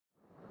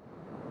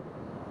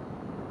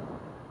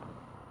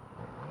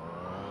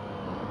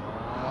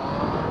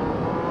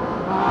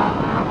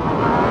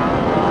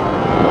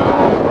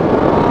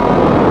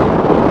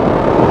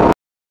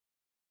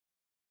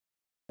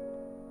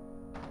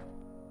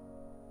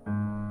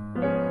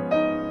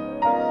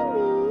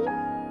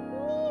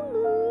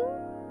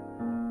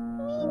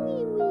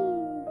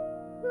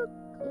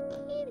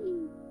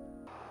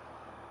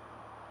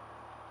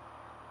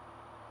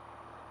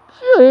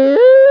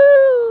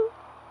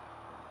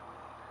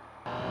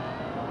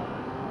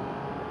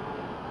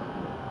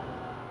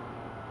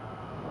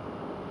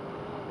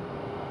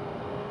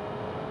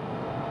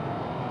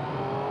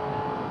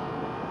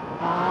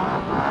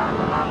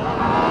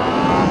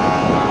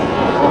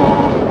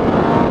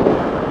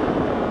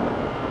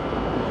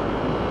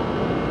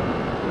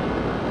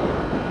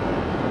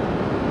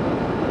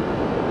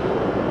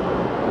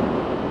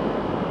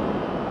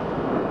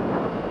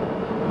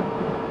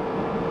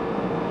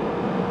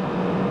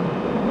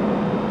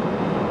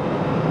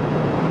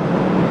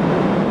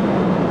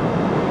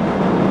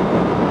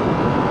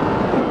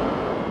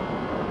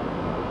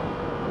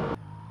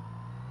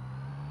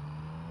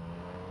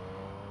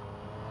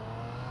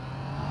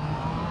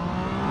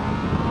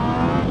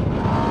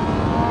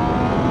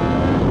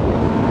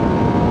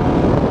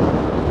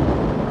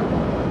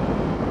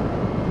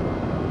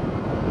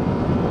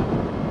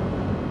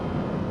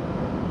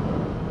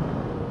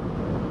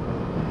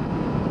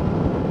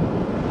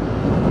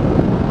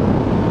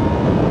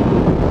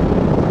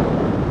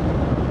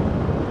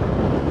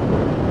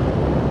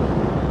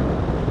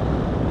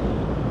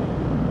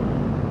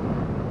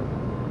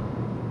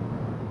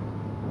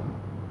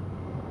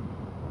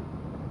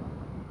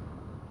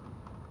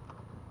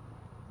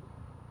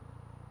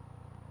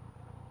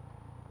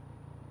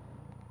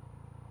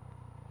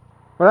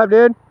What up,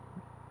 dude?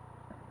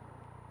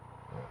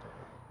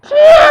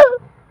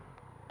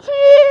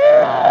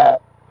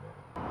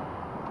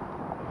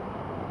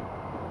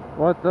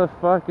 What the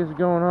fuck is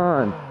going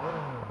on?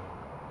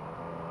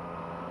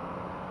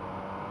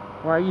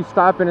 Why are you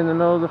stopping in the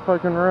middle of the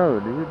fucking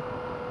road, dude?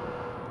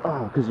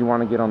 Oh, because you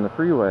want to get on the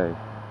freeway.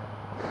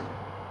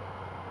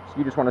 So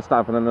you just want to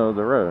stop in the middle of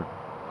the road.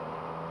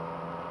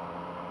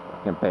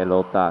 Fucking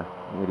pelota,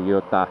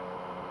 idiota.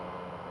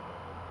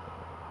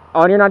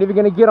 Oh, and you're not even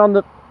gonna get on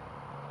the...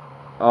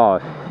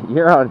 Oh,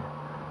 you're on...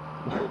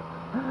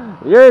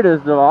 You're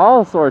just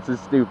all sorts of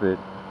stupid.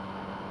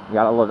 You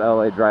gotta love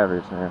LA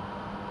drivers, man.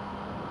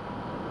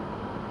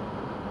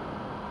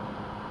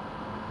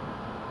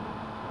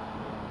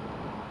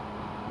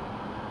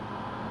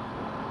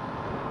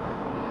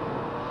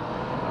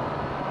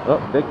 Oh,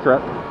 big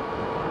truck,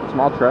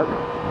 small truck,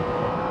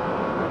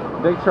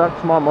 big truck,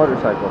 small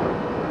motorcycle,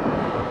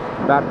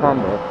 bad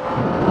combo.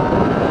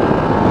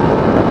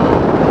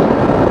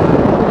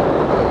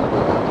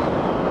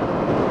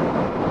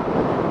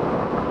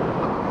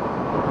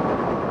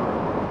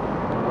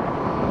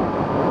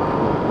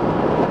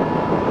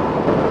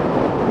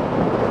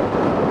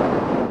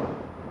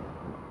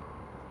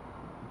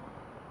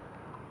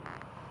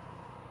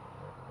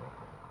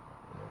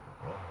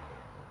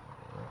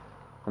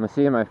 I'm gonna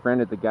see my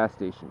friend at the gas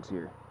stations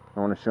here.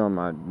 I want to show him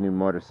my new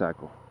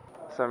motorcycle.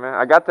 So man,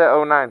 I got that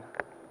 09.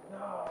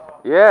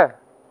 No. Yeah,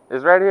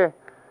 it's right here.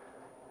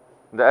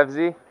 The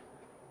FZ. It's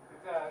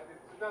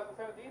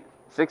 2017?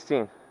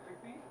 16.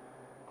 16?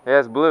 Yeah,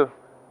 it's blue.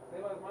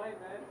 Same as mine,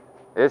 man.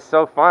 It's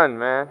so fun,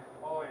 man.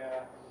 Oh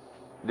yeah.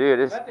 Dude,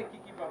 it's... Nothing can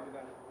keep up with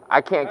that.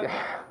 I can't...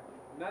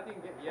 Nothing...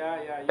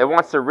 Yeah. It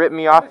wants to rip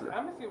me off. I'm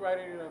gonna still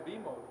riding in a B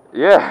mode.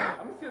 Yeah.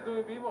 I'm still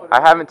doing B mode.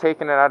 I haven't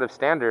taken it out of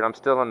standard. I'm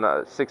still in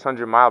the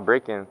 600-mile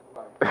break-in.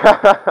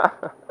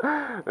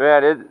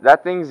 Man,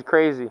 that thing's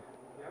crazy.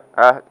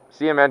 Yep.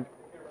 See you, man.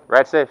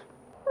 Ride safe.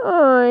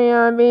 Oh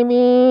yeah,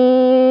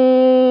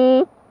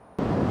 baby.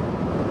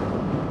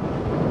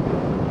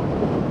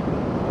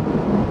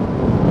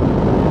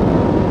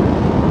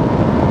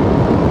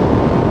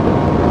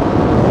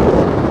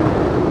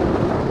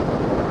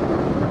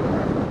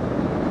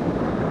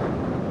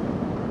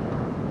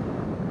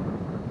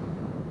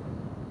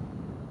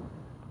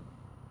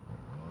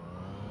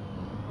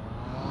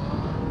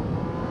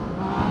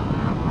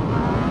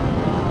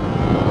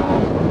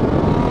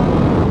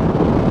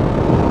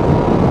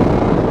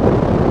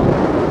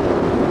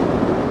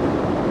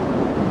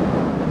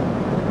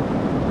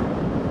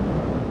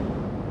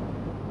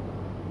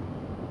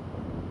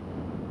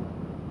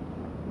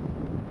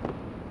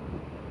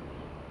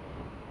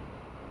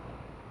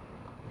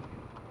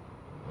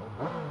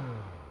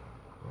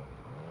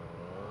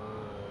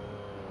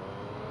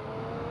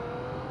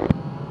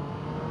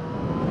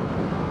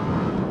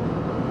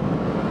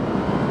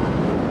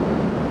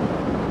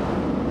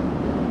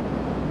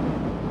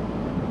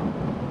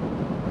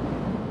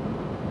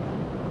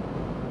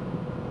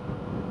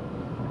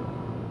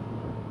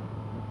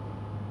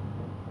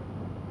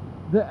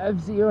 The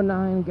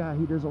FZ-09 guy,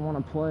 he doesn't want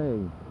to play.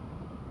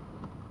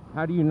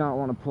 How do you not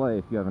want to play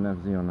if you have an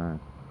FZ-09?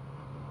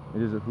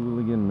 It is a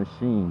hooligan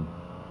machine.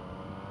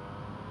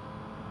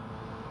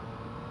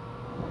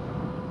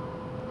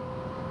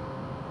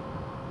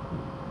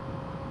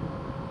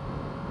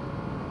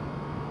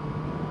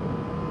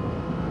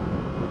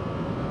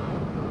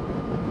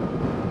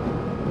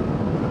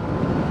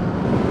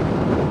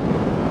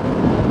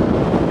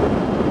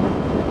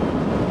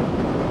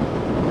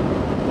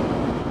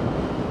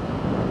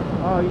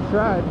 Oh, you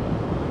tried.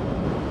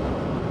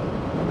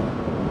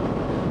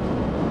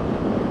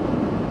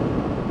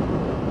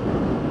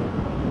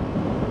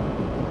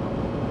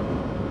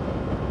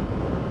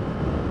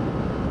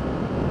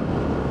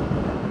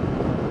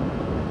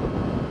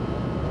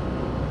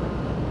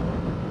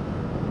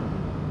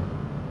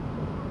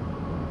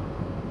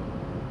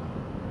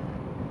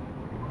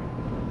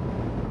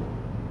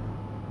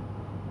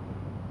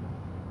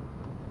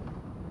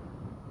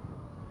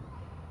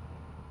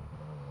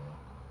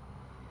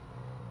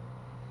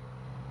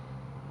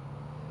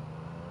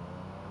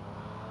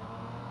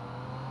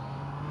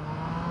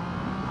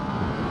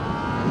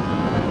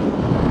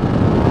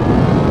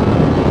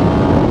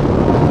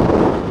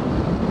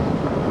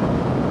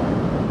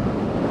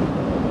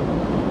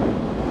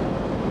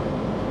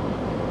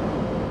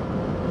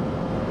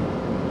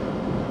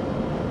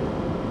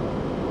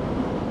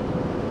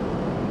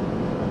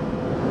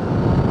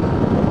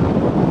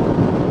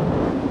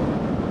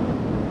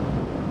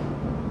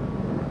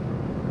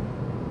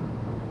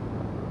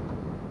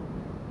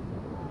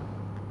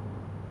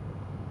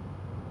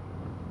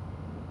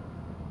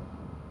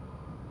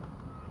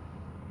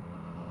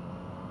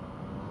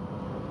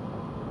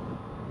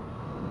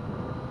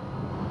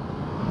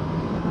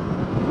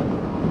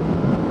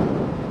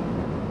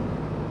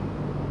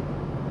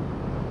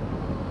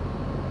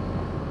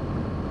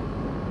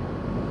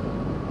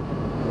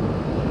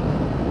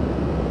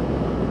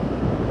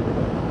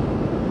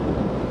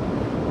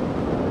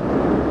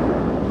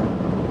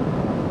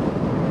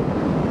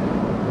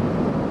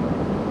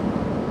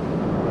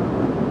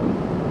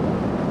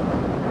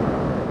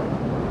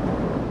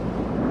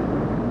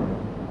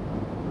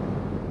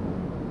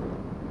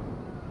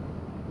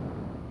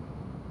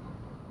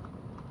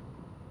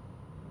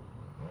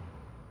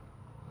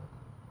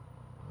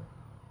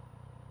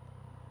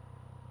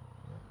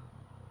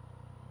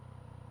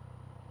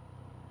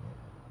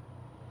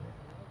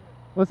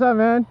 What's up,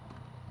 man?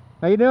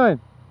 How you doing?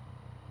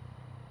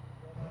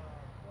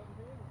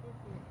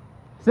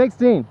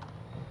 16.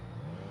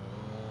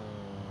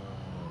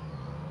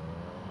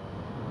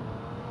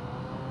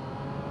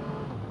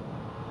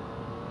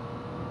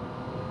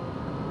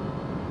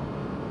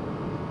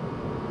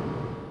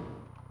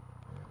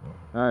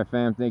 Alright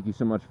fam, thank you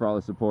so much for all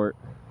the support.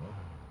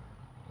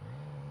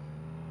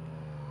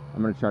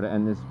 I'm gonna try to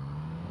end this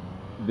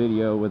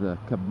video with a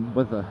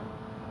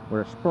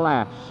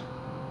splash.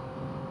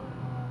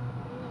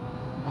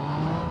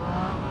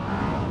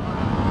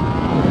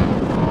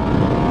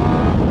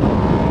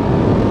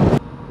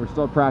 We're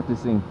still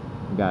practicing,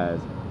 guys.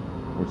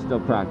 We're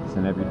still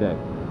practicing every day.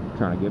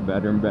 Trying to get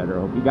better and better.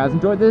 Hope you guys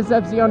enjoyed this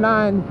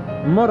FZ-09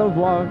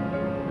 motovlog.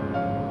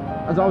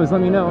 As always, let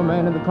me know,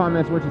 man, in the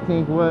comments what you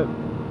think, what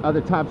other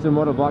types of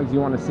motovlogs you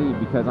want to see,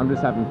 because I'm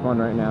just having fun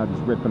right now,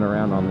 just ripping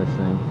around on this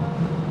thing.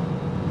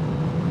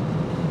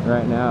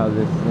 Right now,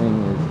 this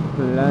thing is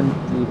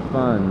plenty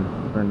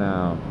fun for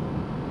now.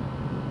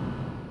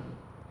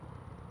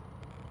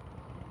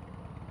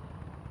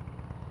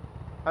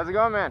 How's it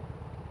going, man?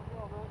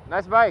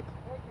 Nice bike.